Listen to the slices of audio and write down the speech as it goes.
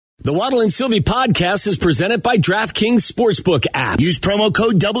The Waddle and Sylvie podcast is presented by DraftKings Sportsbook app. Use promo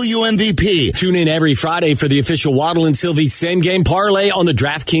code WMVP. Tune in every Friday for the official Waddle and Sylvie same game parlay on the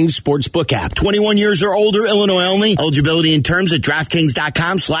DraftKings Sportsbook app. 21 years or older, Illinois only. Eligibility and terms at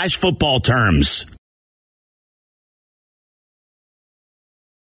DraftKings.com/football terms.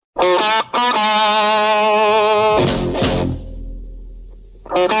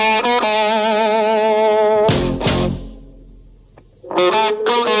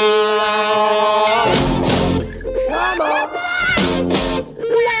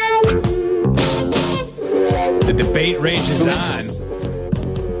 The debate rages on.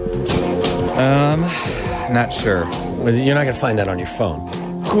 Not sure. You're not going to find that on your phone.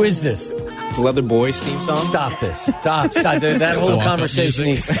 Who is this? It's Leather Boys theme song. Stop this. Stop. That whole conversation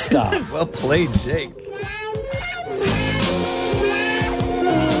needs to stop. Well played, Jake.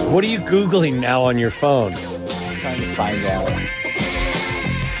 What are you Googling now on your phone? Trying to find out.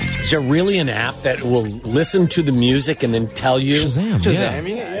 Is there really an app that will listen to the music and then tell you? Shazam.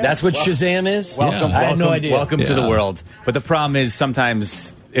 Yeah. That's what Shazam is? Welcome. I had no idea. Welcome to the world. But the problem is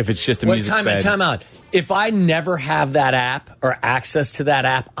sometimes if it's just a music bed. Time out. If I never have that app or access to that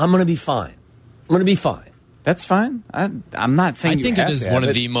app, I'm going to be fine. That's fine. I'm not saying I think it is one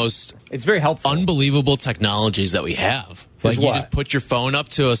of the most it's very helpful. Unbelievable technologies that we have. Like what? you just put your phone up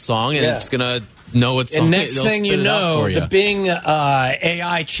to a song and it's going to know what song. And next thing you know, the Bing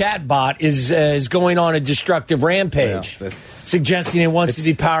AI chatbot is going on a destructive rampage, suggesting it wants to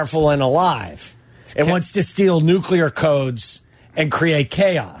be powerful and alive. It wants to steal nuclear codes and create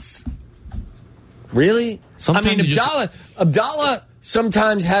chaos. Really? Sometimes Abdallah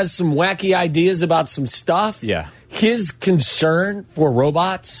sometimes has some wacky ideas about some stuff. Yeah. His concern for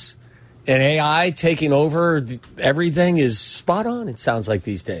robots and AI taking over everything is spot on, it sounds like,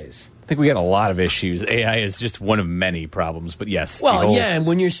 these days. I think we got a lot of issues. AI is just one of many problems, but yes. Well, and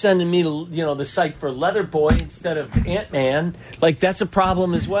when you're sending me the site for Leather Boy instead of Ant-Man, that's a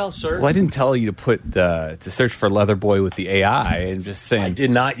problem as well, sir. Well, I didn't tell you to put to search for Leather Boy with the AI. I'm just saying. I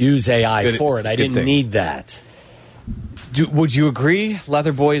did not use AI for it. I didn't need that. Would you agree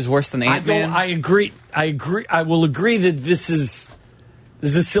Leather Boy is worse than Ant-Man? I agree. I will agree that this is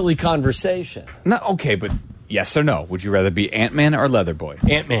a silly conversation. No, okay, but yes or no? Would you rather be Ant-Man or Leather Boy?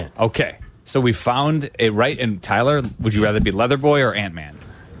 Ant-Man. Okay, so we found it right. And Tyler, would you rather be Leather Boy or Ant-Man?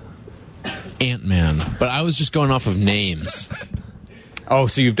 Ant-Man. But I was just going off of names. Oh,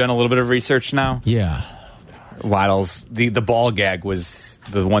 so you've done a little bit of research now? Yeah. Waddles, the ball gag was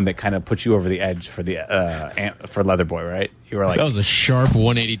the one that kind of put you over the edge for the for Leather Boy, right? You were like, that was a sharp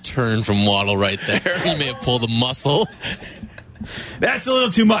 180 turn from Waddle right there. He may have pulled a muscle. That's a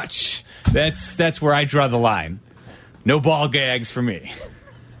little too much. That's where I draw the line. No ball gags for me.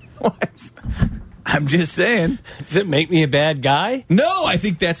 What? I'm just saying. Does it make me a bad guy? No, I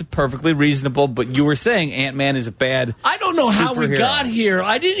think that's perfectly reasonable. But you were saying Ant-Man is a bad. I don't know how we got here.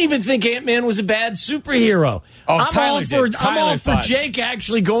 I didn't even think Ant-Man was a bad superhero. Oh, I'm all for Jake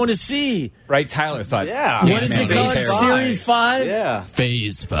actually going to see. Right, Tyler thought. Yeah. What is it called? Series 5? Yeah.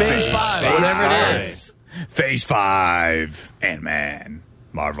 Phase 5. Phase 5, whatever it is. Phase 5. Ant-Man.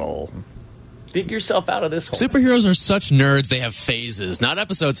 Marvel. Dig yourself out of this hole. Superheroes are such nerds, they have phases. Not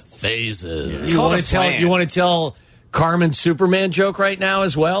episodes, phases. You want to tell Carmen's Superman joke right now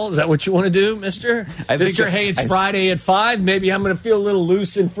as well? Is that what you want to do, mister? Hey, it's Friday at 5. Maybe I'm going to feel a little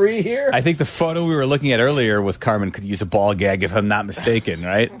loose and free here. I think the photo we were looking at earlier with Carmen could use a ball gag if I'm not mistaken,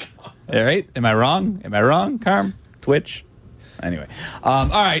 right? All right? Am I wrong, Carm? Twitch? Anyway. All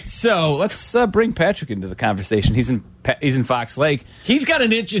right, so let's bring Patrick into the conversation. He's in Fox Lake. He's got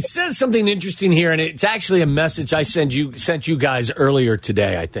it says something interesting here, and it's actually a message I sent you guys earlier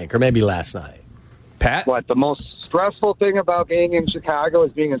today, I think, or maybe last night. Pat? What, the most stressful thing about being in Chicago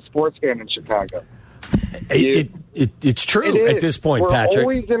is being a sports fan in Chicago. It's true at this point, Patrick.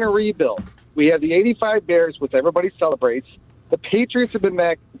 We're always in a rebuild. We have the 85 Bears, which everybody celebrates. The Patriots have been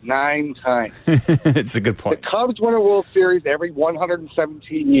back 9 times. It's a good point. The Cubs win a World Series every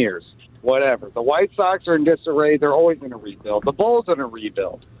 117 years. Whatever. The White Sox are in disarray. They're always in a rebuild. The Bulls are in a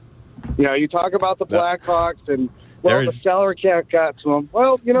rebuild. You talk about the Blackhawks and, the salary cap got to them.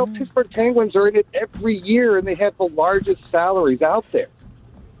 Well, Pittsburgh Penguins are in it every year, and they have the largest salaries out there.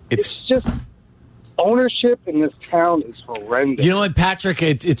 It's just ownership in this town is horrendous. You know what, Patrick?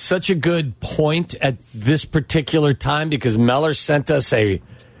 It's such a good point at this particular time because Meller sent us a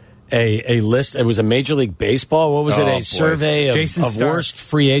list. It was a Major League Baseball. What was it? A survey of worst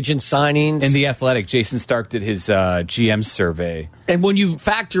free agent signings. In The Athletic, Jason Stark did his GM survey. And when you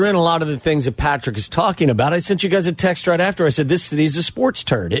factor in a lot of the things that Patrick is talking about, I sent you guys a text right after. I said, this city's a sports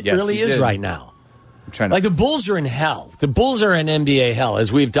turd. It really is right now. Like the Bulls are in hell. The Bulls are in NBA hell,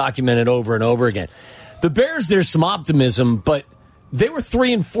 as we've documented over and over again. The Bears, there's some optimism, but they were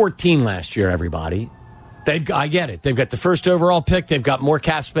 3-14 last year, everybody. I get it. They've got the first overall pick. They've got more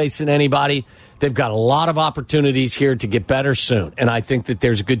cap space than anybody. They've got a lot of opportunities here to get better soon, and I think that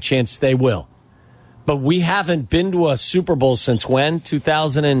there's a good chance they will. But we haven't been to a Super Bowl since when?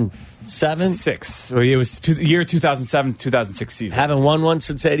 2007? 6. So it was year 2007, 2006 season. Haven't won one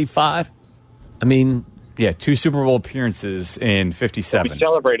since 85? I mean... Yeah, 2 Super Bowl appearances in 57. We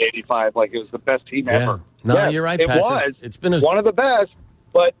celebrate 85 like it was the best team ever. No, you're right, Patrick. It was. It's been one of the best,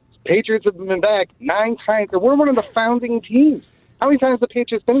 but Patriots have been back 9 times. We're one of the founding teams. How many times have the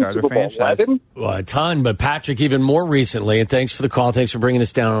Patriots been in the Super Bowl? 11? Well, a ton, but Patrick, even more recently, and thanks for the call. Thanks for bringing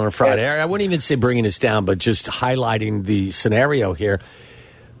us down on a Friday. I wouldn't even say bringing us down, but just highlighting the scenario here.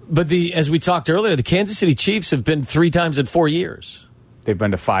 But as we talked earlier, the Kansas City Chiefs have been 3 times in 4 years. They've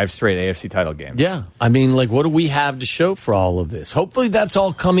been to 5 straight AFC title games. Yeah. I mean, like, what do we have to show for all of this? Hopefully that's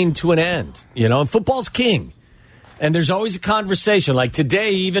all coming to an end. And football's king. And there's always a conversation. Like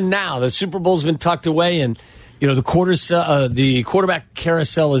today, even now, the Super Bowl's been tucked away and, the quarterback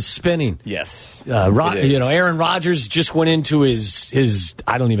carousel is spinning. Yes. Aaron Rodgers just went into his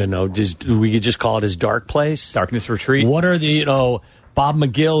I don't even know, we could just call it his dark place. Darkness retreat. What are Bob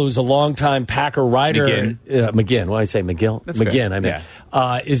McGill, who's a longtime Packer writer. McGinn. Why did I say McGill? That's McGinn,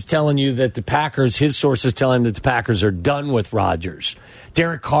 okay. Is telling you that the Packers, his sources tell him that the Packers are done with Rodgers.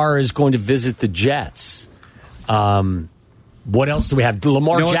 Derek Carr is going to visit the Jets. What else do we have?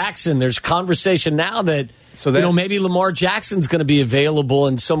 Lamar Jackson. There's conversation now that, maybe Lamar Jackson's going to be available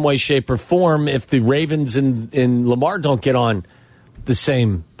in some way, shape, or form if the Ravens and Lamar don't get on the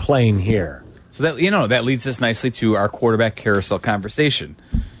same plane here. So that leads us nicely to our quarterback carousel conversation.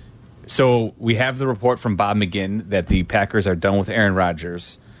 So we have the report from Bob McGinn that the Packers are done with Aaron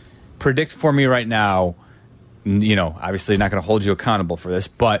Rodgers. Predict for me right now, obviously not going to hold you accountable for this,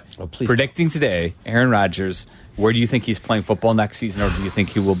 but predicting today, Aaron Rodgers, where do you think he's playing football next season, or do you think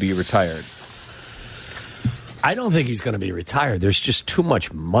he will be retired? I don't think he's going to be retired. There's just too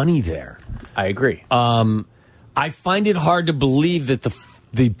much money there. I agree. I find it hard to believe that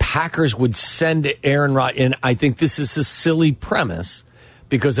the Packers would send Aaron Rodgers, and I think this is a silly premise,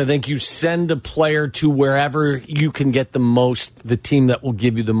 because I think you send a player to wherever you can get the team that will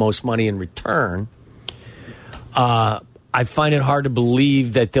give you the most money in return. I find it hard to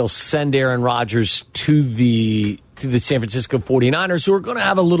believe that they'll send Aaron Rodgers to the San Francisco 49ers, who are going to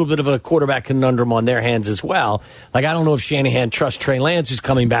have a little bit of a quarterback conundrum on their hands as well. Like, I don't know if Shanahan trusts Trey Lance, who's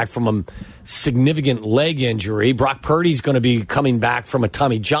coming back from a significant leg injury. Brock Purdy's going to be coming back from a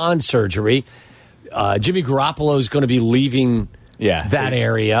Tommy John surgery. Jimmy Garoppolo is going to be leaving that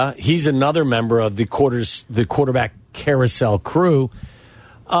area. He's another member of the quarterback carousel crew.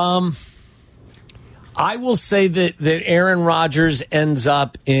 I will say that Aaron Rodgers ends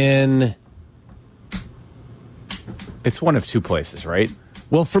up in... It's one of 2 places, right?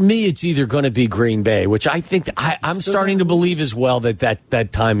 Well, for me, it's either going to be Green Bay, which I think I'm starting to believe as well that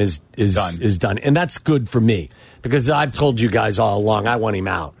time is done. And that's good for me, because I've told you guys all along I want him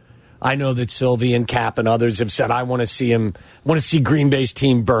out. I know that Sylvie and Cap and others have said I want to see Green Bay's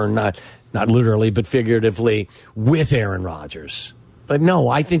team burn, not literally, but figuratively, with Aaron Rodgers. But no,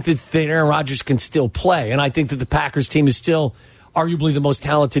 I think that Aaron Rodgers can still play, and I think that the Packers team is still arguably the most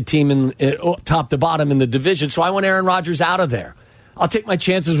talented team in top to bottom in the division. So I want Aaron Rodgers out of there. I'll take my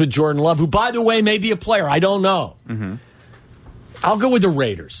chances with Jordan Love, who, by the way, may be a player. I don't know. Mm-hmm. I'll go with the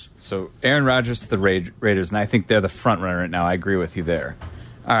Raiders. So Aaron Rodgers to the Raiders, and I think they're the front runner right now. I agree with you there.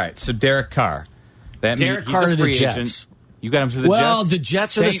 All right, so Derek Carr. Derek Carr to the Jets. Agent. You got him to the Jets? Well, the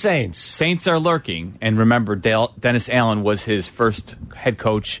Jets or the Saints? Saints are lurking. And remember, Dennis Allen was his first head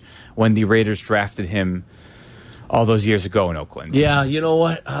coach when the Raiders drafted him all those years ago in Oakland. Yeah, you know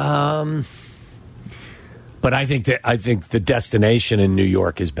what? But I think the destination in New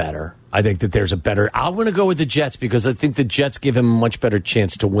York is better. I think that there's a better... I'm going to go with the Jets because I think the Jets give him a much better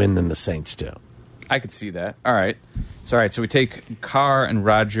chance to win than the Saints do. I could see that. All right. So we take Carr and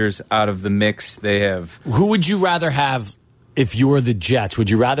Rodgers out of the mix. They have... Who would you rather have if you were the Jets? Would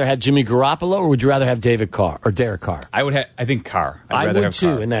you rather have Jimmy Garoppolo or would you rather have Derek Carr? I think Carr. I would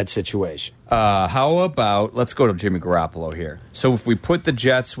too in that situation. How about, let's go to Jimmy Garoppolo here. So if we put the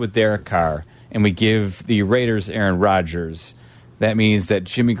Jets with Derek Carr and we give the Raiders Aaron Rodgers, that means that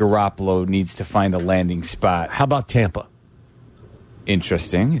Jimmy Garoppolo needs to find a landing spot. How about Tampa?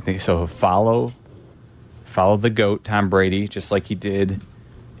 Interesting. You think so? Follow the GOAT, Tom Brady, just like he did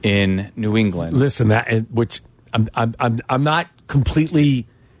in New England. Listen, I'm not completely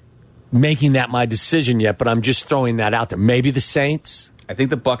making that my decision yet, but I'm just throwing that out there. Maybe the Saints. I think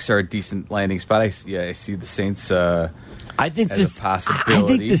the Bucs are a decent landing spot. I see the Saints. I think as a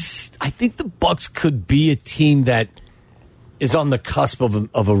possibility. I think the Bucs could be a team that is on the cusp of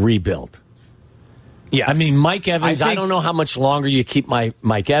a rebuild. Yes. I mean, Mike Evans. I don't know how much longer you keep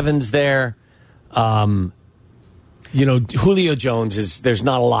Mike Evans there. Julio Jones there's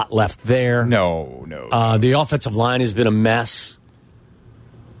not a lot left there. No. The offensive line has been a mess.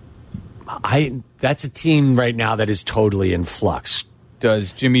 That's a team right now that is totally in flux.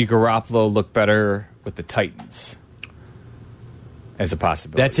 Does Jimmy Garoppolo look better with the Titans as a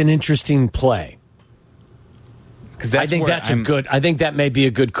possibility? That's an interesting play. Because I think I think that may be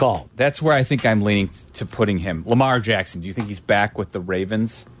a good call. That's where I think I'm leaning to putting him. Lamar Jackson. Do you think he's back with the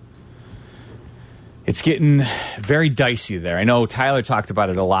Ravens? It's getting very dicey there. I know Tyler talked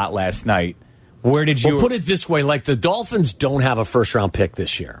about it a lot last night. Where did you put it this way? Like, the Dolphins don't have a first-round pick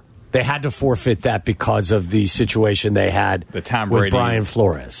this year. They had to forfeit that because of the situation they had with Brian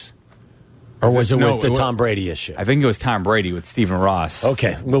Flores. Or was it with the Tom Brady issue? I think it was Tom Brady with Stephen Ross.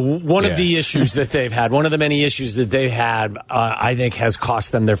 Okay. Well, one of the issues that they've had, one of the many issues that they've had, I think has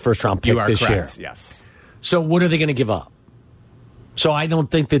cost them their first-round pick this year. Yes. So what are they going to give up? So I don't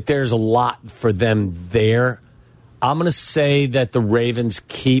think that there's a lot for them there. I'm going to say that the Ravens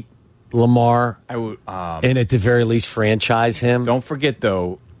keep Lamar and at the very least franchise him. Don't forget,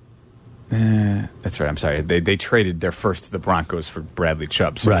 though, that's right. I'm sorry. They traded their first to the Broncos for Bradley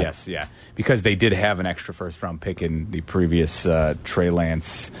Chubb. So right. Yes, yeah, because they did have an extra first-round pick in the previous Trey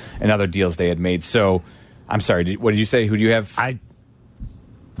Lance and other deals they had made. So, I'm sorry. What did you say? Who do you have?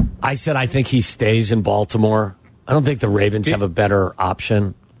 I said I think he stays in Baltimore. I don't think the Ravens have a better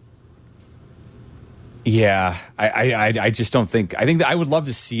option. Yeah, I just don't think. I think that I would love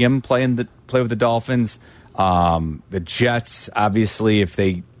to see him play with the Dolphins. The Jets, obviously, if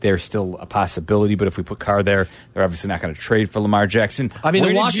they're still a possibility, but if we put Carr there, they're obviously not going to trade for Lamar Jackson. I mean,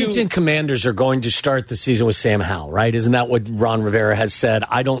 the Washington Commanders are going to start the season with Sam Howell, right? Isn't that what Ron Rivera has said?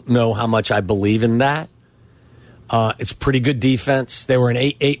 I don't know how much I believe in that. It's pretty good defense. They were an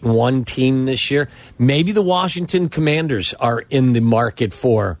 8-1 team this year. Maybe the Washington Commanders are in the market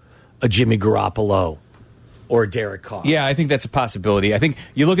for a Jimmy Garoppolo or Derek Carr. Yeah, I think that's a possibility. I think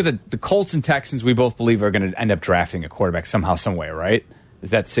you look at the Colts and Texans, we both believe are going to end up drafting a quarterback somehow, some way, right?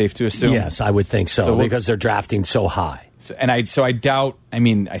 Is that safe to assume? Yes, I would think so because they're drafting so high. So I doubt,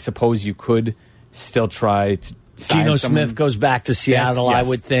 I suppose you could still try to Geno Smith goes back to Seattle, I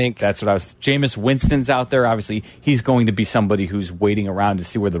would think. That's what I was. Jameis Winston's out there. Obviously, he's going to be somebody who's waiting around to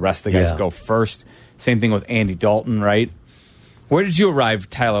see where the rest of the guys go first. Same thing with Andy Dalton, right? Where did you arrive,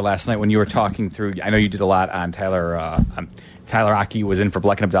 Tyler, last night when you were talking through? I know you did a lot on Tyler. Tyler Aki was in for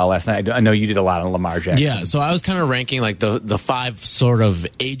Bleck and Abdal last night. I know you did a lot on Lamar Jackson. Yeah, so I was kind of ranking like the five sort of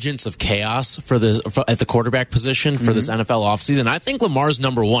agents of chaos at the quarterback position for this NFL offseason. I think Lamar's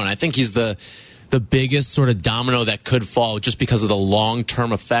number one. I think he's the biggest sort of domino that could fall just because of the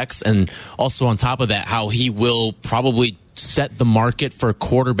long-term effects, and also on top of that, how he will probably set the market for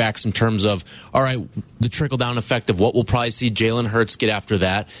quarterbacks in terms of, all right, the trickle-down effect of what we'll probably see Jalen Hurts get after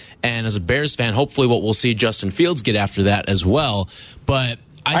that, and as a Bears fan, hopefully what we'll see Justin Fields get after that as well. But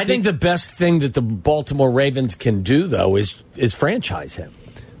I think the best thing that the Baltimore Ravens can do, though, is franchise him.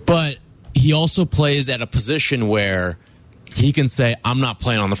 But he also plays at a position where he can say, I'm not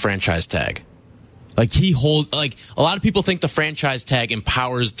playing on the franchise tag. Like a lot of people think the franchise tag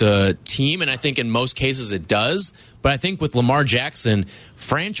empowers the team, and I think in most cases it does. But I think with Lamar Jackson,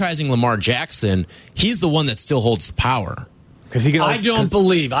 franchising Lamar Jackson, he's the one that still holds the power.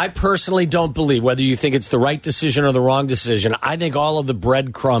 I personally don't believe, whether you think it's the right decision or the wrong decision, I think all of the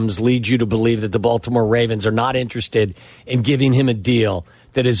breadcrumbs lead you to believe that the Baltimore Ravens are not interested in giving him a deal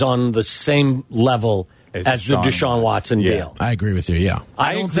that is on the same level as the Deshaun Watson deal. I agree with you, yeah.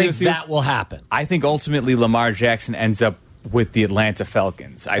 I don't think that will happen. I think ultimately Lamar Jackson ends up with the Atlanta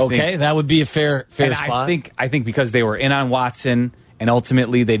Falcons. That would be a fair spot. I think because they were in on Watson and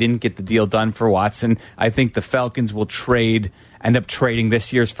ultimately they didn't get the deal done for Watson, I think the Falcons will end up trading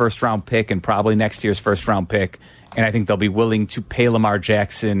this year's first-round pick and probably next year's first-round pick, and I think they'll be willing to pay Lamar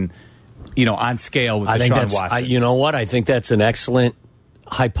Jackson, on scale with Deshaun Watson. You know what? I think that's an excellent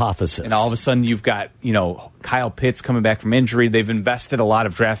hypothesis. And all of a sudden you've got, Kyle Pitts coming back from injury. They've invested a lot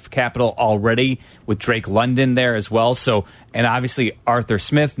of draft capital already with Drake London there as well. So, and obviously Arthur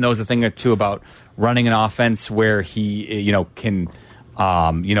Smith knows a thing or two about running an offense where he, can,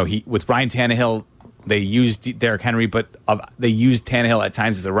 with Ryan Tannehill, they used Derrick Henry, but they used Tannehill at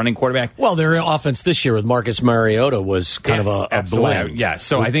times as a running quarterback. Well, their offense this year with Marcus Mariota was kind of a blend. Yeah,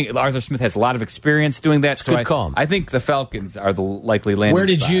 so I think Arthur Smith has a lot of experience doing that. Good call. I think the Falcons are the likely landing Where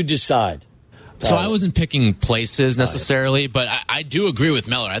did spot. you decide? So I wasn't picking places necessarily, but I do agree with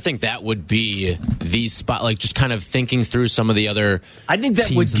Meller. I think that would be the spot, like just kind of thinking through some of the other I think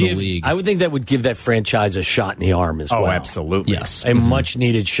that would teams in give, the league. I would think that would give that franchise a shot in the arm as well. Oh, absolutely. Yes. A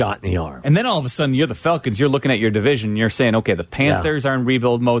much-needed shot in the arm. And then all of a sudden, you're the Falcons. You're looking at your division. You're saying, okay, the Panthers are in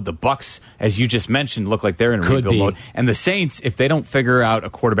rebuild mode. The Bucks, as you just mentioned, look like they're in rebuild mode. And the Saints, if they don't figure out a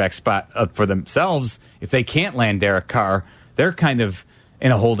quarterback spot for themselves, if they can't land Derek Carr, they're kind of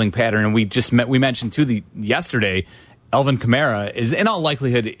in a holding pattern. And we mentioned too yesterday, Alvin Kamara is in all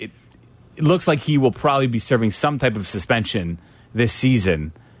likelihood. It looks like he will probably be serving some type of suspension this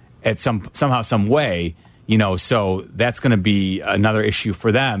season at somehow, some way. So that's going to be another issue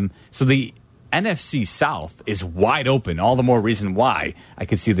for them. So the NFC South is wide open. All the more reason why I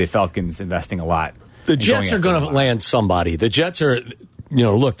could see the Falcons investing a lot. The Jets are going to land somebody. The Jets are,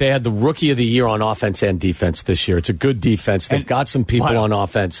 look, they had the Rookie of the Year on offense and defense this year. It's a good defense. They've got some people on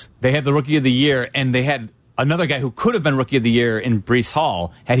offense. They had the Rookie of the Year, and they had another guy who could have been Rookie of the Year in Breece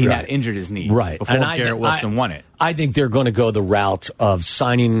Hall had he not injured his knee before Garrett Wilson won it. I think they're going to go the route of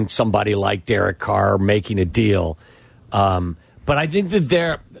signing somebody like Derek Carr, making a deal. But I think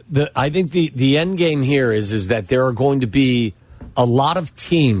that the end game here is that there are going to be a lot of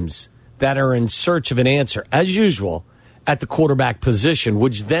teams that are in search of an answer, as usual, at the quarterback position,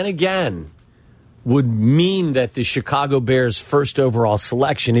 which then again would mean that the Chicago Bears' first overall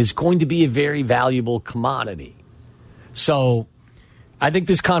selection is going to be a very valuable commodity. So I think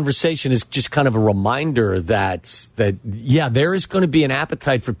this conversation is just kind of a reminder that there is going to be an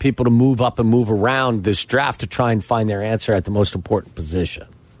appetite for people to move up and move around this draft to try and find their answer at the most important position.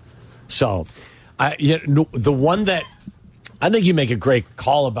 So the one that I think you make a great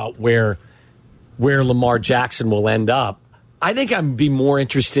call about where Lamar Jackson will end up. I think I'd be more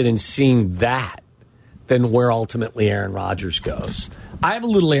interested in seeing that than where ultimately Aaron Rodgers goes. I have a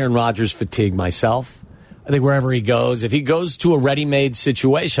little Aaron Rodgers fatigue myself. I think wherever he goes, if he goes to a ready-made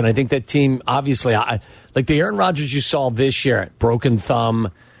situation, I think that team, obviously, like the Aaron Rodgers you saw this year, broken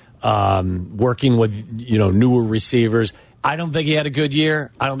thumb, working with newer receivers. I don't think he had a good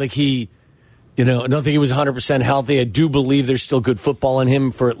year. I don't think he was 100% healthy. I do believe there's still good football in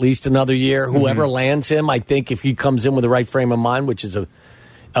him for at least another year. Mm-hmm. Whoever lands him, I think if he comes in with the right frame of mind, which is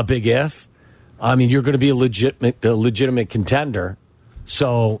a big if, I mean, you're going to be a legitimate contender.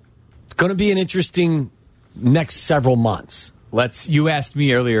 So it's going to be an interesting next several months. You asked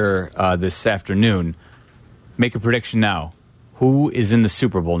me earlier this afternoon, make a prediction now. Who is in the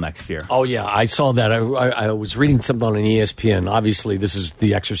Super Bowl next year? Oh, yeah, I saw that. I was reading something on ESPN. Obviously, this is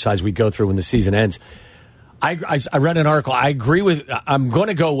the exercise we go through when the season ends. I read an article. I'm going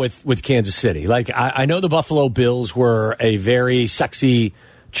to go with Kansas City. Like, I know the Buffalo Bills were a very sexy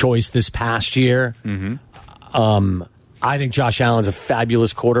choice this past year. Mm-hmm. I think Josh Allen's a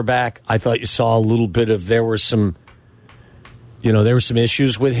fabulous quarterback. I thought you saw a little bit of there were some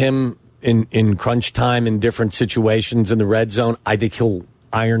issues with him in crunch time in different situations in the red zone. I think he'll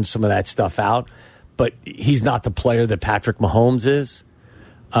iron some of that stuff out, but he's not the player that Patrick Mahomes is.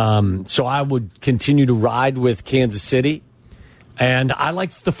 So I would continue to ride with Kansas City. And I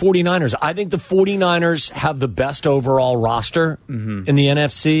like the 49ers. I think the 49ers have the best overall roster in the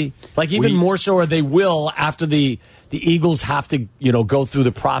NFC. Like even more so, or they will after the Eagles have to, go through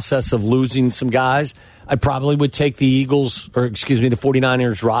the process of losing some guys. I probably would take the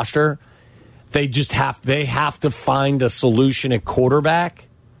 49ers roster. They have to find a solution at quarterback.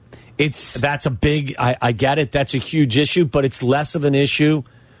 That's a big, I get it. That's a huge issue, but it's less of an issue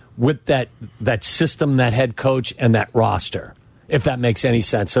with that system, that head coach, and that roster, if that makes any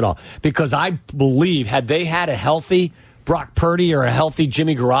sense at all. Because I believe had they had a healthy Brock Purdy or a healthy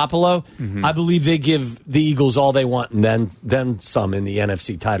Jimmy Garoppolo, I believe they give the Eagles all they want and then some in the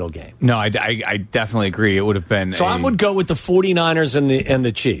NFC title game. No, I definitely agree. It would have been. So I would go with the 49ers and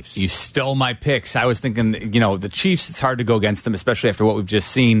the Chiefs. You stole my picks. I was thinking, the Chiefs, it's hard to go against them, especially after what we've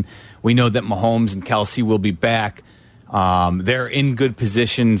just seen. We know that Mahomes and Kelsey will be back. They're in good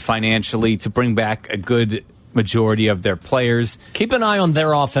position financially to bring back a good majority of their players. Keep an eye on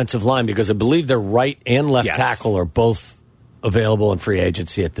their offensive line because I believe their right and left tackle are both available in free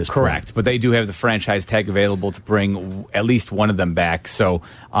agency at this point. Correct, but they do have the franchise tag available to bring at least one of them back. So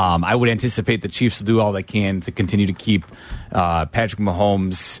I would anticipate the Chiefs will do all they can to continue to keep Patrick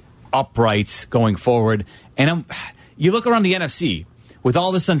Mahomes upright going forward. And you look around the NFC. With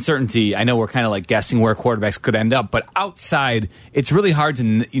all this uncertainty, I know we're kind of like guessing where quarterbacks could end up, but outside, it's really hard to,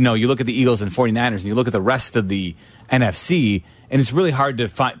 you look at the Eagles and 49ers and you look at the rest of the NFC And it's really hard to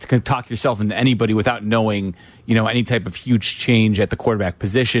talk yourself into anybody without knowing, any type of huge change at the quarterback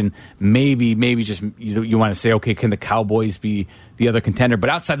position. Maybe just you want to say, okay, can the Cowboys be the other contender? But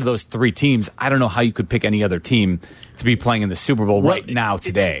outside of those three teams, I don't know how you could pick any other team to be playing in the Super Bowl right now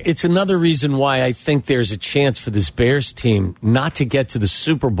today. It's another reason why I think there's a chance for this Bears team not to get to the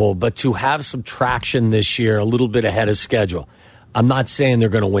Super Bowl, but to have some traction this year a little bit ahead of schedule. I'm not saying they're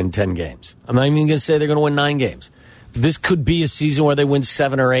going to win 10 games. I'm not even going to say they're going to win 9 games. This could be a season where they win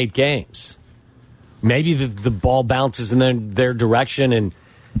 7 or 8 games. Maybe the ball bounces in their direction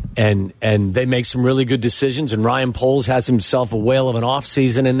and they make some really good decisions, and Ryan Poles has himself a whale of an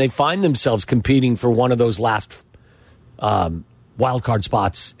offseason, and they find themselves competing for one of those last wild card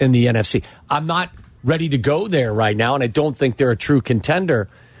spots in the NFC. I'm not ready to go there right now, and I don't think they're a true contender.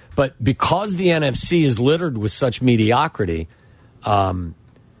 But because the NFC is littered with such mediocrity,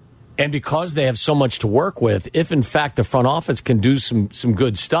 and because they have so much to work with, if in fact the front office can do some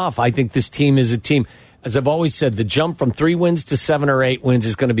good stuff, I think this team is a team. As I've always said, the jump from 3 wins to 7 or 8 wins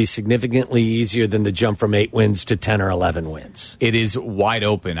is going to be significantly easier than the jump from 8 wins to 10 or 11 wins. It is wide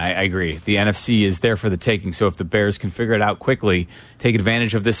open. I agree. The NFC is there for the taking. So if the Bears can figure it out quickly, take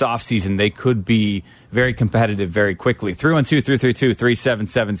advantage of this offseason, they could be very competitive very quickly.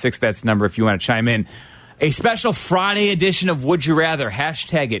 312-332-3776. That's the number if you want to chime in. A special Friday edition of Would You Rather.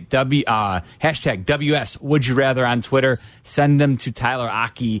 Hashtag it. Hashtag WS Would You Rather on Twitter. Send them to Tyler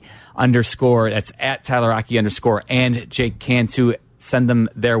Aki _. That's at Tyler Aki _ and Jake Cantu. Send them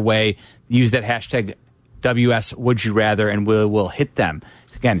their way. Use that hashtag WS Would You Rather and we'll hit them.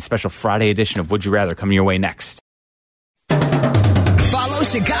 Again, special Friday edition of Would You Rather coming your way next. Follow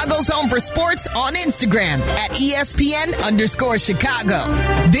Chicago's Home for Sports on Instagram at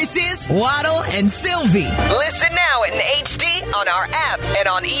ESPN_Chicago. This is Waddle and Sylvie. Listen now in HD on our app and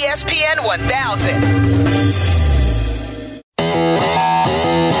on ESPN 1000.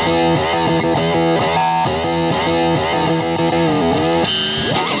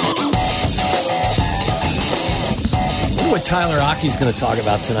 What Tyler Aki's going to talk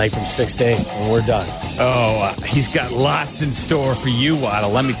about tonight from 6 to 8 when we're done. He's got lots in store for you, Waddle.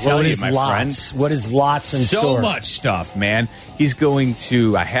 Let me tell you, my friends. What is lots in store? So much stuff, man. He's going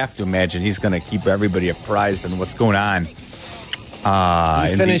to, I have to imagine, he's going to keep everybody apprised on what's going on.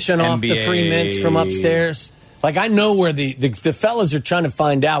 Finishing off the free mints from upstairs? Like, I know where the fellas are trying to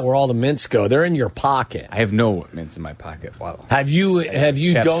find out where all the mints go. They're in your pocket. I have no mints in my pocket. Wow. Have you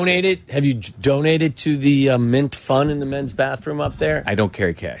donated? Have you donated to the mint fund in the men's bathroom up there? I don't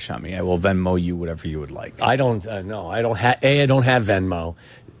carry cash on me. I will Venmo you whatever you would like. I don't. No, I don't have. A, I don't have Venmo,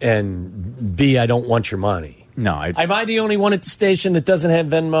 and B, I don't want your money. No, am I the only one at the station that doesn't have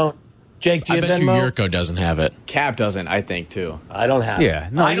Venmo? Jake, do you have Venmo? I bet you Yurko doesn't have it. Cap doesn't, I think, too. I don't have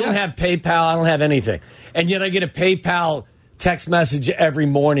it. No, I don't have PayPal. I don't have anything. And yet I get a PayPal text message every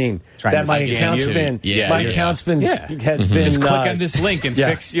morning that my account's been has been just click on this link and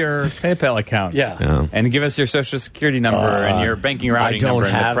fix your PayPal account. Yeah. And give us your social security number and your banking routing number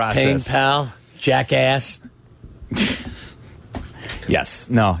in the process. I don't have PayPal, jackass. Yes.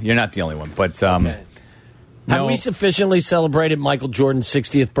 No, you're not the only one. But okay. Have we sufficiently celebrated Michael Jordan's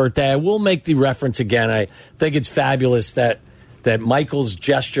 60th birthday? I will make the reference again. I think it's fabulous that Michael's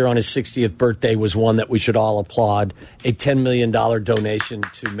gesture on his 60th birthday was one that we should all applaud. A $10 million donation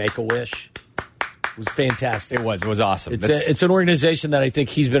to Make-A-Wish. It was fantastic. It was awesome. It's an organization that I think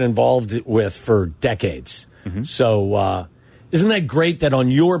he's been involved with for decades. Mm-hmm. So isn't that great that on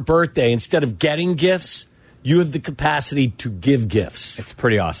your birthday, instead of getting gifts, you have the capacity to give gifts? It's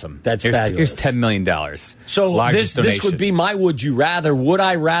pretty awesome. That's fabulous. Here's $10 million. So this would be my would you rather. Would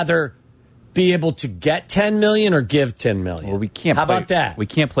I rather be able to get $10 million or give $10 million? Well, we can't. How about that? We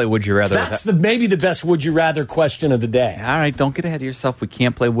can't play would you rather. That's maybe the best would you rather question of the day. All right, don't get ahead of yourself. We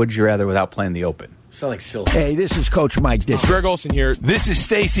can't play would you rather without playing the open. Sound like silly. Hey, this is Coach Mike Dick. Greg Olsen here. This is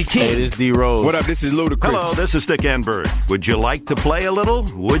Stacey King. Hey, this is D Rose. What up? This is Ludacris. Hello, this is Dick Enberg. Would you like to play a little?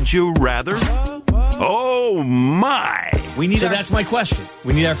 Would you rather? Oh my! So that's my question.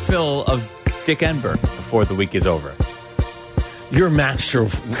 We need our fill of Dick Enberg before the week is over. You're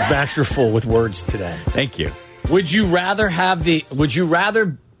masterful with words today. Thank you. Would you rather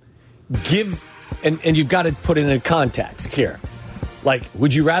give, and you've got to put it in a context here. Like,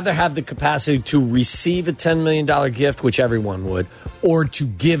 would you rather have the capacity to receive a $10 million gift, which everyone would, or to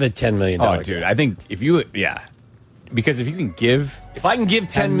give a $10 million gift? Oh, dude, I think if you, because if you can give. If I can give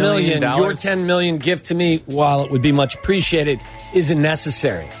 $10 million, your $10 million gift to me, while it would be much appreciated, isn't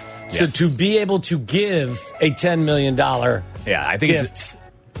necessary. Yes. So to be able to give a $10 million I think it's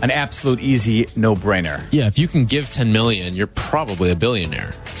an absolute easy no-brainer. Yeah, if you can give $10 million, you're probably a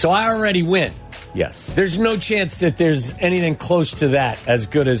billionaire. So I already win. Yes. There's no chance that there's anything close to that as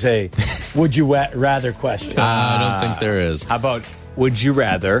good as a would you rather question. I don't think there is. How about would you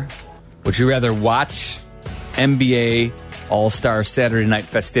rather watch NBA All-Star Saturday Night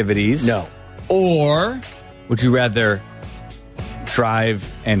festivities? No. Or would you rather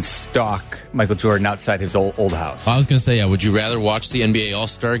drive and stalk Michael Jordan outside his old house? I was going to say, would you rather watch the NBA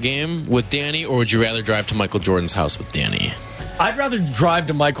All-Star game with Danny, or would you rather drive to Michael Jordan's house with Danny? I'd rather drive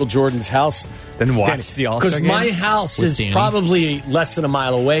to Michael Jordan's house than watch the All-Star game. Because my house with is Danny? Probably less than a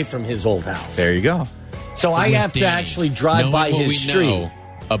mile away from his old house. There you go. So I have to actually drive by his street. Know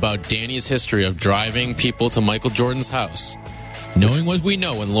about Danny's history of driving people to Michael Jordan's house. Knowing what we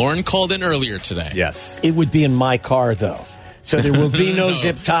know, when Lauren called in earlier today. Yes. It would be in my car, though. So there will be no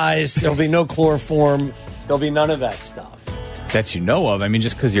zip ties. There'll be no chloroform. There'll be none of that stuff. That you know of. I mean,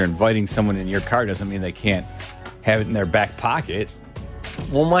 just because you're inviting someone in your car doesn't mean they can't have it in their back pocket.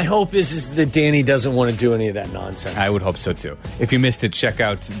 Well, my hope is that Danny doesn't want to do any of that nonsense. I would hope so, too. If you missed it, check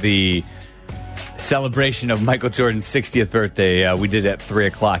out the celebration of Michael Jordan's 60th birthday. We did it at 3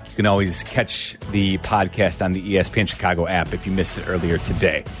 o'clock. You can always catch the podcast on the ESPN Chicago app if you missed it earlier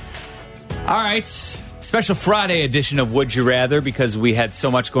today. All right. Special Friday edition of Would You Rather, because we had so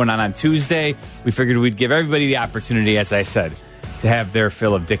much going on Tuesday. We figured we'd give everybody the opportunity, as I said, to have their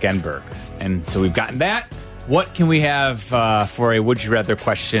fill of Dick Enberg. And so we've gotten that. What can we have for a Would You Rather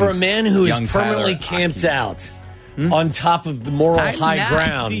question? For a man who is permanently camped out on top of the moral high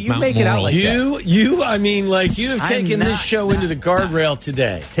ground. See, you make it out like that. You have taken this show into the guardrail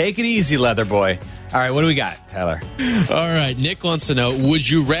today. Take it easy, Leather Boy. All right, what do we got, Tyler? All right, Nick wants to know, would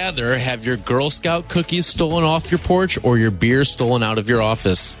you rather have your Girl Scout cookies stolen off your porch or your beer stolen out of your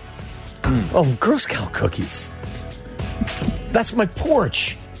office? Oh, Girl Scout cookies. That's my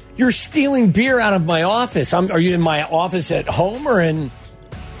porch. You're stealing beer out of my office. Are you in my office at home or in...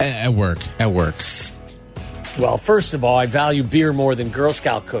 At work. At work. Well, first of all, I value beer more than Girl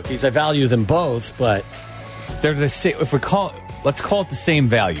Scout cookies. I value them both, but... They're the same. Let's call it the same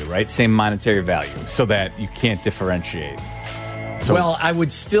value, right? Same monetary value, so that you can't differentiate. So, well, I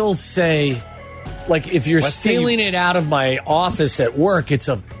would still say, like, if you're stealing it out of my office at work, it's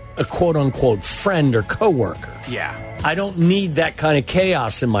a quote-unquote friend or coworker. Yeah. I don't need that kind of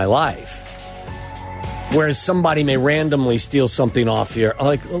chaos in my life. Whereas somebody may randomly steal something off here.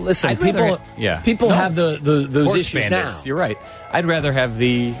 Like, listen, people have those issues now. You're right. I think I'd rather have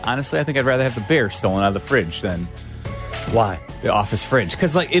the beer stolen out of the fridge than... Why? The office fridge.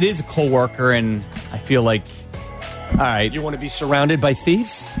 Because, like, it is a coworker, and I feel like, all right. You want to be surrounded by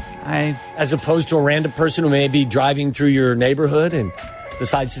thieves? As opposed to a random person who may be driving through your neighborhood and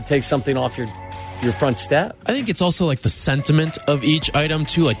decides to take something off your front step? I think it's also like the sentiment of each item,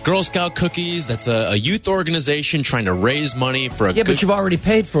 too. Like Girl Scout cookies, that's a youth organization trying to raise money for a but you've already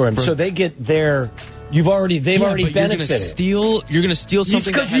paid for them, so they get their... They've already benefited. You're going to steal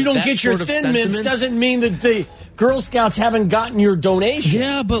something because you don't get your Thin Mints doesn't mean that the Girl Scouts haven't gotten your donation.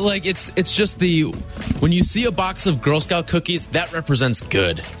 Yeah, but like it's just when you see a box of Girl Scout cookies, that represents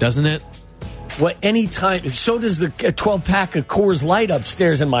good, doesn't it? Well, anytime. So does the 12-pack of Coors Light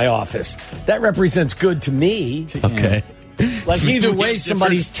upstairs in my office. That represents good to me. Okay. Like either way,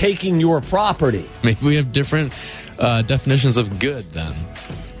 somebody's taking your property. Maybe we have different definitions of good then.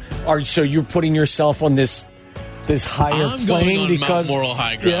 So you're putting yourself on this higher I'm plane going on because Mount Moral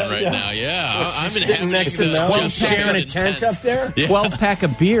high ground now. Yeah, I'm sitting next to the sharing a tent up there. 12-pack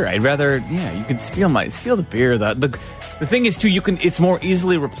of beer. I'd rather. Yeah, you can steal the beer. The thing is too, it's more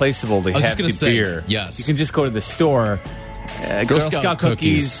easily replaceable to have the beer. Yes, you can just go to the store. Girl Scout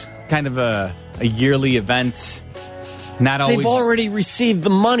cookies, kind of a yearly event. Not always. They've already received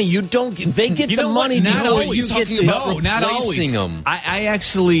the money. You don't. They get the money. Not always. You get not always. Them. I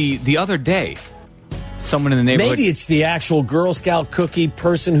actually the other day, someone in the neighborhood. Maybe it's the actual Girl Scout cookie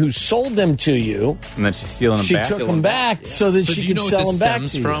person who sold them to you, and then she's stealing them back. She took them back so that she could sell them back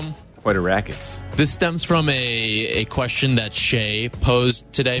to you. Quite a racket. This stems from a question that Shay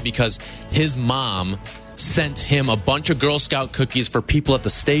posed today because his mom sent him a bunch of Girl Scout cookies for people at the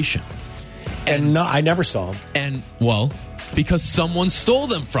station. And no, I never saw them. And, well, because someone stole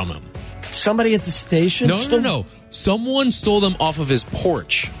them from him. Somebody at the station? No. Someone stole them off of his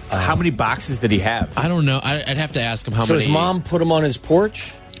porch. How many boxes did he have? I don't know. I'd have to ask him how many. So his mom put them on his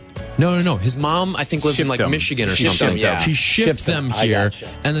porch? No. His mom, I think, lives in, like, Michigan or something. She shipped them here,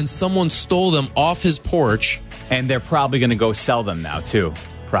 and then someone stole them off his porch. And they're probably going to go sell them now, too.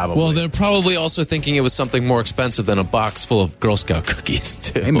 Probably. Well, they're probably also thinking it was something more expensive than a box full of Girl Scout cookies,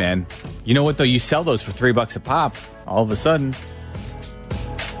 too. Hey, man. You know what, though? You sell those for $3 a pop. All of a sudden,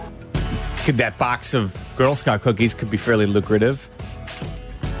 that box of Girl Scout cookies could be fairly lucrative.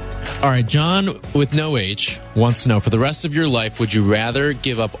 All right, John with no H wants to know, for the rest of your life, would you rather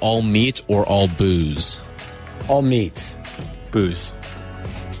give up all meat or all booze? All meat. Booze.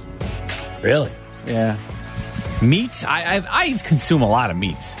 Really? Yeah. Meat? I consume a lot of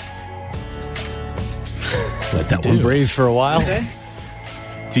meat. Let that one breathe for a while.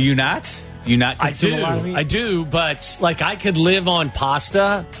 Do you not? Do you not consume a lot of meat? I do, but like I could live on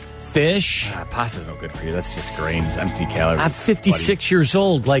pasta, fish. Pasta's no good for you. That's just grains, empty calories. I'm 56 years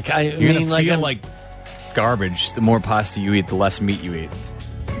old. Like You're gonna feel like garbage. The more pasta you eat, the less meat you eat.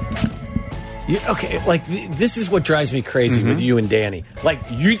 Okay, like this is what drives me crazy with you and Danny. Like,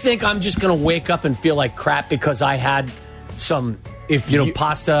 you think I'm just going to wake up and feel like crap because I had some,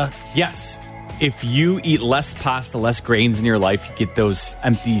 pasta? Yes. If you eat less pasta, less grains in your life, you get those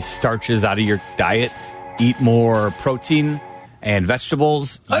empty starches out of your diet. Eat more protein and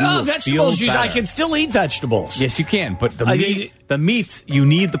vegetables. Vegetables. I can still eat vegetables. Yes, you can. But the meat, you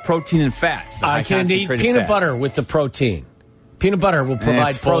need the protein and fat. I can eat peanut butter with the protein. Peanut butter will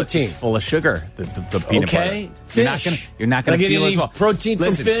provide protein. It's full of sugar, the peanut butter. Okay, fish. You're not going to feel as well. Protein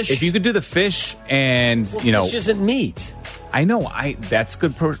from fish? If you could do the fish and, fish isn't meat. I know. That's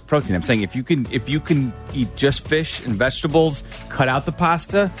good protein. I'm saying if you can eat just fish and vegetables, cut out the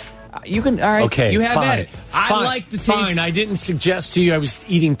pasta, you can. All right. Okay. You have fine. at it. I like the taste. Fine. I didn't suggest to you I was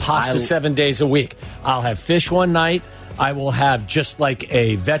eating pasta 7 days a week. I'll have fish one night. I will have just like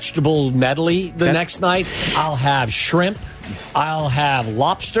a vegetable medley the next night. I'll have shrimp. I'll have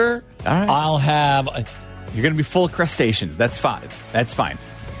lobster. All right. I'll have. You're going to be full of crustaceans. That's fine. That's fine.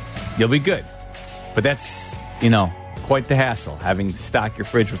 You'll be good. But that's, quite the hassle, having to stock your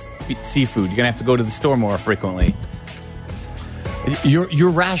fridge with seafood. You're going to have to go to the store more frequently. Your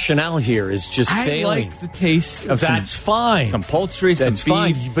rationale here is just failing. I like the taste of fine. Some poultry, some beef.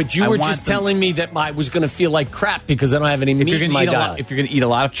 Fine. But you were just telling me that I was going to feel like crap because I don't have any meat in my diet. If you're going to eat a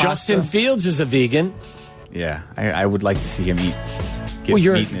lot of pasta. Justin Fields is a vegan. Yeah, I would like to see him meat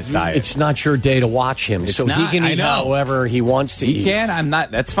in his diet. It's not your day to watch him, he can eat however he wants to eat. He can. I'm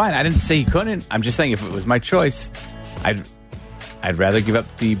not. That's fine. I didn't say he couldn't. I'm just saying if it was my choice, I'd rather give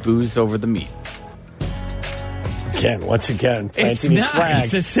up the booze over the meat. Once again, planting his flag.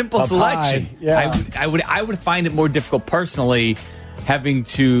 It's a simple selection. Yeah. I would find it more difficult personally having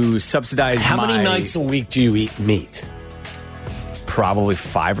to subsidize. How many nights a week do you eat meat? Probably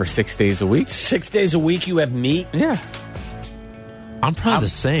 5 or 6 days a week. 6 days a week you have meat? Yeah. I'm probably the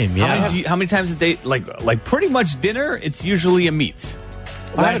same, yeah. How many times a day? Like pretty much dinner, it's usually a meat.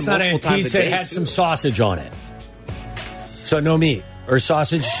 Last night I had pizza. It had some sausage on it. So no meat. Or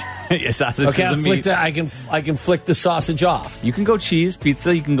sausage? Yeah, sausage. Okay, I can flick the sausage off. You can go cheese,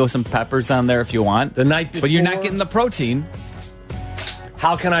 pizza. You can go some peppers on there if you want. The night before. But you're not getting the protein.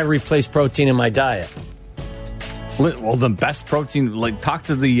 How can I replace protein in my diet? Well, the best protein, talk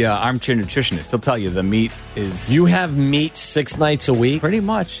to the armchair nutritionist. They'll tell you the meat is... You have meat 6 nights a week? Pretty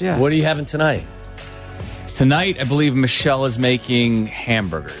much, yeah. What are you having tonight? Tonight, I believe Michelle is making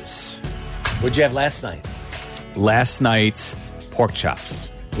hamburgers. What'd you have last night? Last night, pork chops.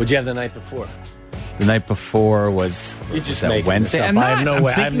 What'd you have the night before? The night before was... You just making Wednesday. This up. I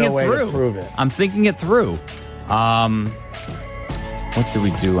have no way to prove it. I'm thinking it through. What did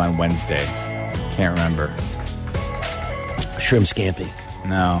we do on Wednesday? Can't remember. Shrimp scampi.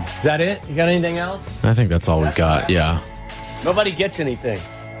 No. Is that it? You got anything else? I think that's all we've got, yeah. Nobody gets anything.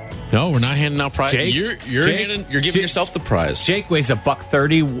 No, we're not handing out prize. Jake, you're giving yourself the prize. Jake weighs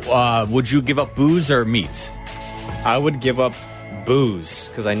 $130. Would you give up booze or meat? I would give up booze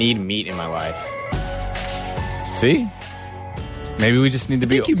because I need meat in my life. See? Maybe we just need to I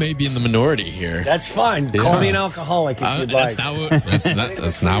think you may be in the minority here. That's fine. Yeah. Call me an alcoholic if you'd like. That's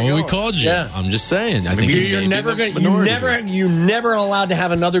not what we called you. Yeah. I'm just saying. I think you're never allowed to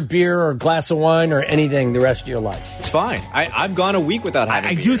have another beer or a glass of wine or anything the rest of your life. It's fine. I've gone a week without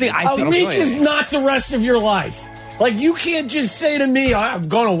having beer. A week is not the rest of your life. Like, you can't just say to me, I've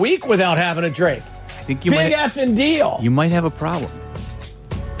gone a week without having a drink. I think you Big effing deal. You might have a problem.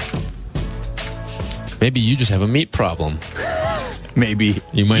 Maybe you just have a meat problem. Maybe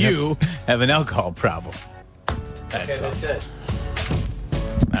you might have an alcohol problem. That's it.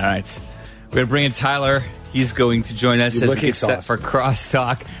 All right. We're going to bring in Tyler. He's going to join us as we get set for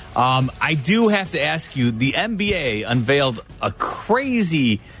Crosstalk. I do have to ask you, the NBA unveiled a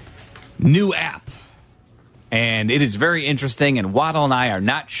crazy new app. And it is very interesting, and Waddle and I are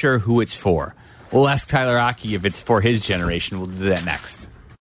not sure who it's for. We'll ask Tyler Aki if it's for his generation. We'll do that next.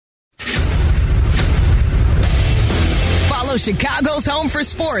 Follow Chicago's Home for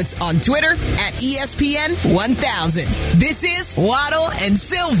Sports on Twitter at ESPN1000. This is Waddle and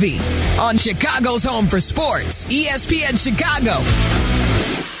Sylvie on Chicago's Home for Sports, ESPN Chicago.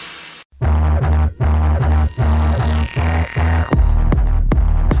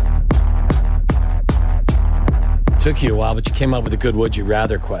 Took you a while, but you came up with a good would you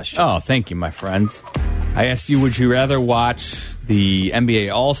rather question. Oh, thank you, my friends. I asked you, would you rather watch the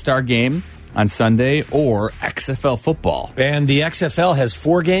NBA All-Star Game on Sunday or XFL football? And the XFL has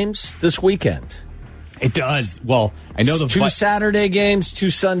 4 games this weekend. It does. Well, I know the 2 Saturday games, 2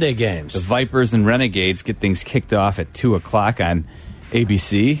 Sunday games. The Vipers and Renegades get things kicked off at 2 o'clock on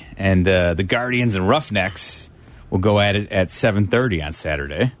ABC, and the Guardians and Roughnecks will go at it at 7:30 on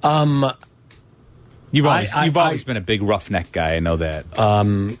Saturday. You've always been a big Roughneck guy. I know that.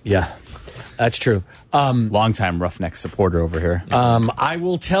 Yeah, that's true. Longtime Roughneck supporter over here. I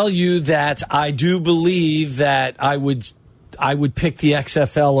will tell you that I do believe that I would pick the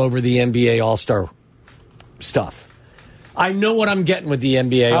XFL over the NBA All-Star stuff. I know what I'm getting with the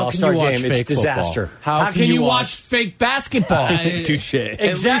NBA All-Star game. It's disaster. How can you watch fake basketball? Touche. Exactly.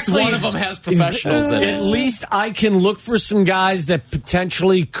 At least one of them has professionals in it. At least I can look for some guys that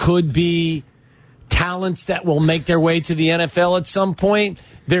potentially could be talents that will make their way to the NFL at some point.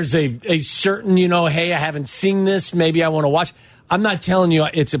 There's a certain, hey, I haven't seen this. Maybe I want to watch. I'm not telling you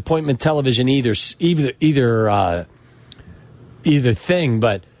it's appointment television either thing,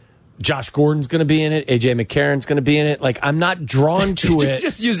 but Josh Gordon's going to be in it. A.J. McCarron's going to be in it. Like, I'm not drawn to Did it. you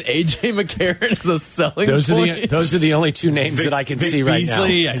just use A.J. McCarron as a selling point? Those are the only 2 names that I can see right now.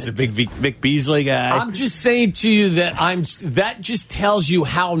 He's a big Vic Beasley guy. I'm just saying to you that that just tells you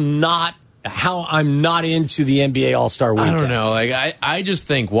how I'm not into the NBA All-Star Weekend. I don't know. Like, I just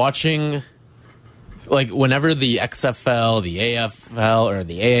think watching, like, whenever the XFL, the AFL, or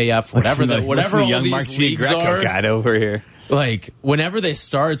the AAF, whatever all young these Mark leagues Greco are, got over here. like, whenever they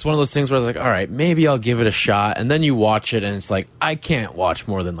start, it's one of those things where it's like, all right, maybe I'll give it a shot, and then you watch it, and it's like, I can't watch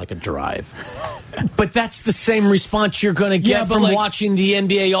more than like a drive. But that's the same response you're going to get from watching the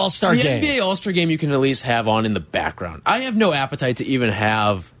NBA All-Star game. The NBA All-Star game you can at least have on in the background. I have no appetite to even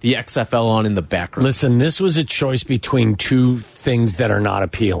have the XFL on in the background. Listen, this was a choice between 2 things that are not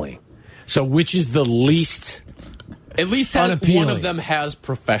appealing. So which is the least at least unappealing? One of them has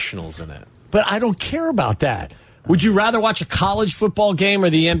professionals in it. But I don't care about that. Would you rather watch a college football game or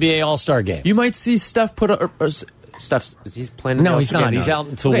the NBA All-Star game? You might see Steph put up... Steph, is he playing? No, he's not. He's out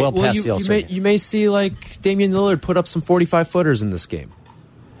until past the All-Star game. You may see, like, Damian Lillard put up some 45-footers in this game.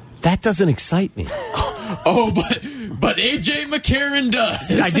 That doesn't excite me. But A.J. McCarron does.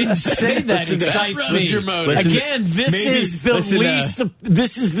 I didn't say that excites me. Again, this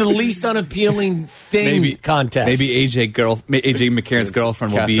is the least unappealing thing contest. Maybe A.J. McCarron's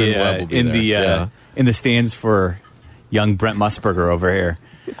girlfriend will be in the stands for young Brent Musburger over here.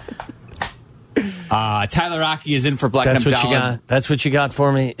 Tyler Rocky is in for Black. That's what you got. That's what you got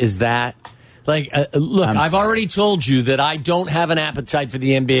for me. Is that look? I've already told you that I don't have an appetite for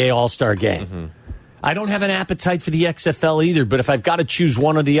the NBA All-Star game. Mm-hmm. I don't have an appetite for the XFL either. But if I've got to choose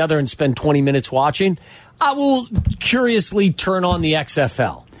one or the other and spend 20 minutes watching, I will curiously turn on the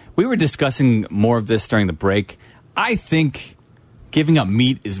XFL. We were discussing more of this during the break. I think giving up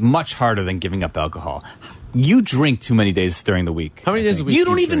meat is much harder than giving up alcohol. You drink too many days during the week. How many days a week? You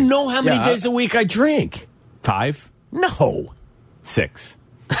don't even know how many days a week I drink. 5? No. 6.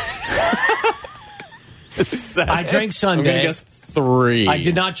 I drank Sunday. I'm gonna guess 3. I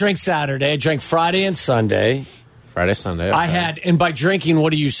did not drink Saturday. I drank Friday and Sunday. Friday, Sunday. Okay. I had, and by drinking,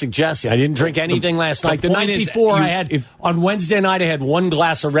 what are you suggesting? I didn't drink anything last night. The night before, on Wednesday night, I had 1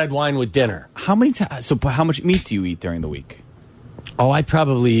 glass of red wine with dinner. How many times? So, how much meat do you eat during the week? Oh, I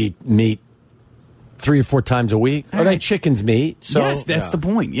probably eat meat 3 or 4 times a week. Or that chicken's meat. So yes, that's the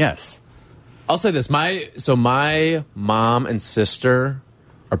point. Yes. I'll say this. My mom and sister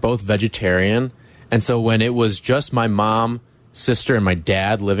are both vegetarian. And so when it was just my mom, sister, and my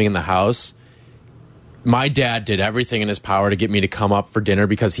dad living in the house, my dad did everything in his power to get me to come up for dinner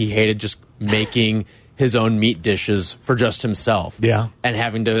because he hated just making his own meat dishes for just himself. Yeah. And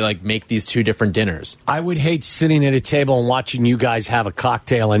having to like make these 2 different dinners. I would hate sitting at a table and watching you guys have a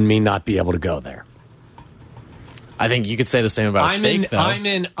cocktail and me not be able to go there. I think you could say the same about steak, though. I'm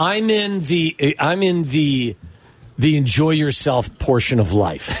in the enjoy yourself portion of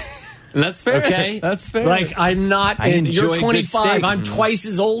life. And that's fair. Okay? That's fair. Like, I'm not... you're 25. I'm twice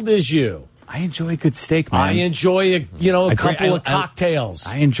as old as you. I enjoy good steak, man. I enjoy a couple of cocktails.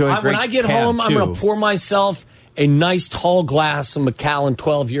 I enjoy great when I get home, I'm going to pour myself a nice tall glass of Macallan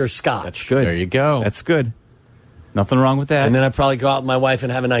 12-year Scotch. That's good. There you go. That's good. Nothing wrong with that. And then I probably go out with my wife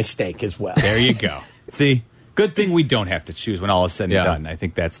and have a nice steak as well. There you go. See? Good thing we don't have to choose when all is said and done. I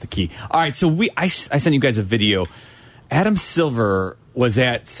think that's the key. All right, so I sent you guys a video. Adam Silver was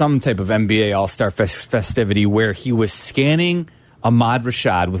at some type of NBA All-Star festivity where he was scanning Ahmad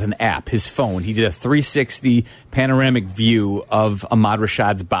Rashad with an app, his phone. He did a 360 panoramic view of Ahmad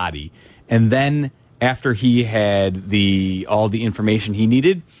Rashad's body. And then after he had all the information he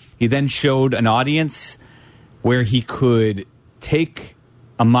needed, he then showed an audience where he could take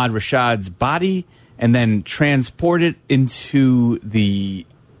Ahmad Rashad's body and then transport it into the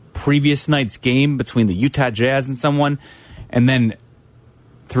previous night's game between the Utah Jazz and someone. And then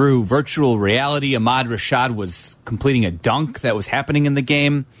through virtual reality, Ahmad Rashad was completing a dunk that was happening in the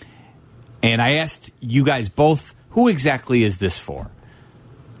game. And I asked you guys both, who exactly is this for?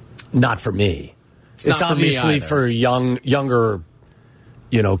 Not for me. It's obviously for younger,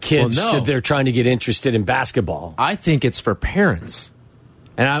 kids. Well, no. They're trying to get interested in basketball. I think it's for parents.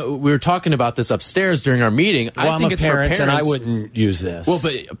 And we were talking about this upstairs during our meeting. Well, I think I'm it's a parent, for parents, and I wouldn't use this. Well,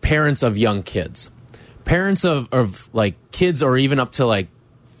 but parents of young kids. Parents of like kids or even up to like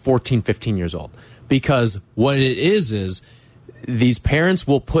 14, 15 years old. Because what it is these parents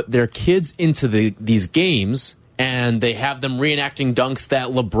will put their kids into these games and they have them reenacting dunks that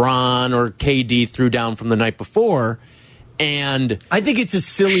LeBron or KD threw down from the night before. And I think it's a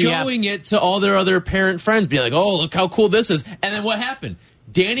silly showing it to all their other parent friends, be like, oh, look how cool this is. And then what happened?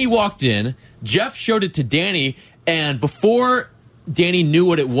 Danny walked in, Jeff showed it to Danny, and before Danny knew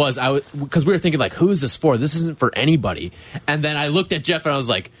what it was, because we were thinking, like, who is this for? This isn't for anybody. And then I looked at Jeff and I was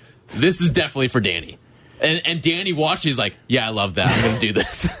like, this is definitely for Danny. And Danny watched, he's like, yeah, I love that. I'm going to do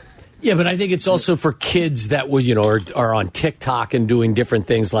this. Yeah, but I think it's also for kids that are on TikTok and doing different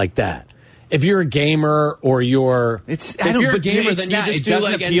things like that. If you're a gamer or you're then you just do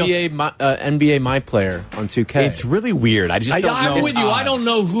like NBA My Player on 2K. It's really weird. I don't know. I'm with you. I don't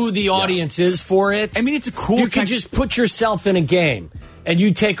know who the audience is for it. I mean, it's a cool. You can just put yourself in a game and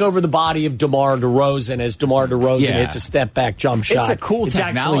you take over the body of DeMar DeRozan as DeMar DeRozan hits a step back jump shot. It's a cool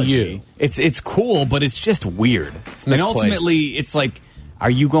technology. Actually you. It's cool, but it's just weird. It's misplaced. And ultimately, it's like, are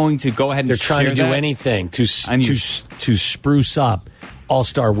you going to go ahead and They're trying to do anything to spruce up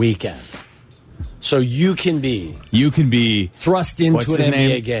All-Star Weekend. So you can be thrust into an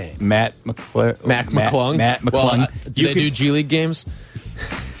NBA game. Mac McClung. Matt McClung. Well, do they do G League games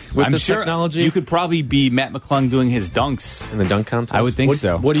with this technology? You could probably be Matt McClung doing his dunks in the dunk contest. I would think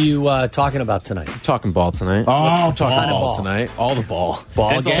so. What are you talking about tonight? I'm talking ball tonight. Oh, talking ball tonight. All the ball.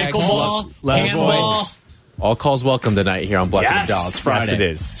 Pickleball, handball. All calls welcome tonight here on Black and Doll. It's Friday. Yes, it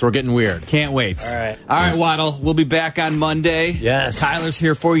is. So we're getting weird. Can't wait. All right, Waddle. We'll be back on Monday. Yes. Tyler's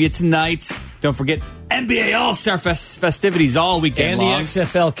here for you tonight. Don't forget NBA All-Star festivities all weekend long. And the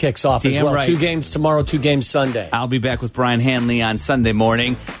XFL kicks off as well. Right. 2 games tomorrow, 2 games Sunday. I'll be back with Brian Hanley on Sunday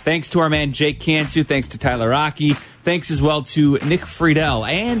morning. Thanks to our man Jake Cantu. Thanks to Tyler Rocky. Thanks as well to Nick Friedel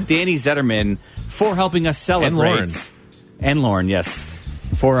and Danny Zetterman for helping us celebrate. And Lauren, yes.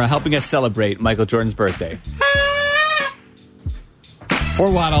 For helping us celebrate Michael Jordan's birthday. For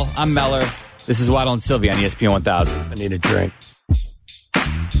Waddle, I'm Meller. This is Waddle and Sylvie on ESPN 1000. I need a drink.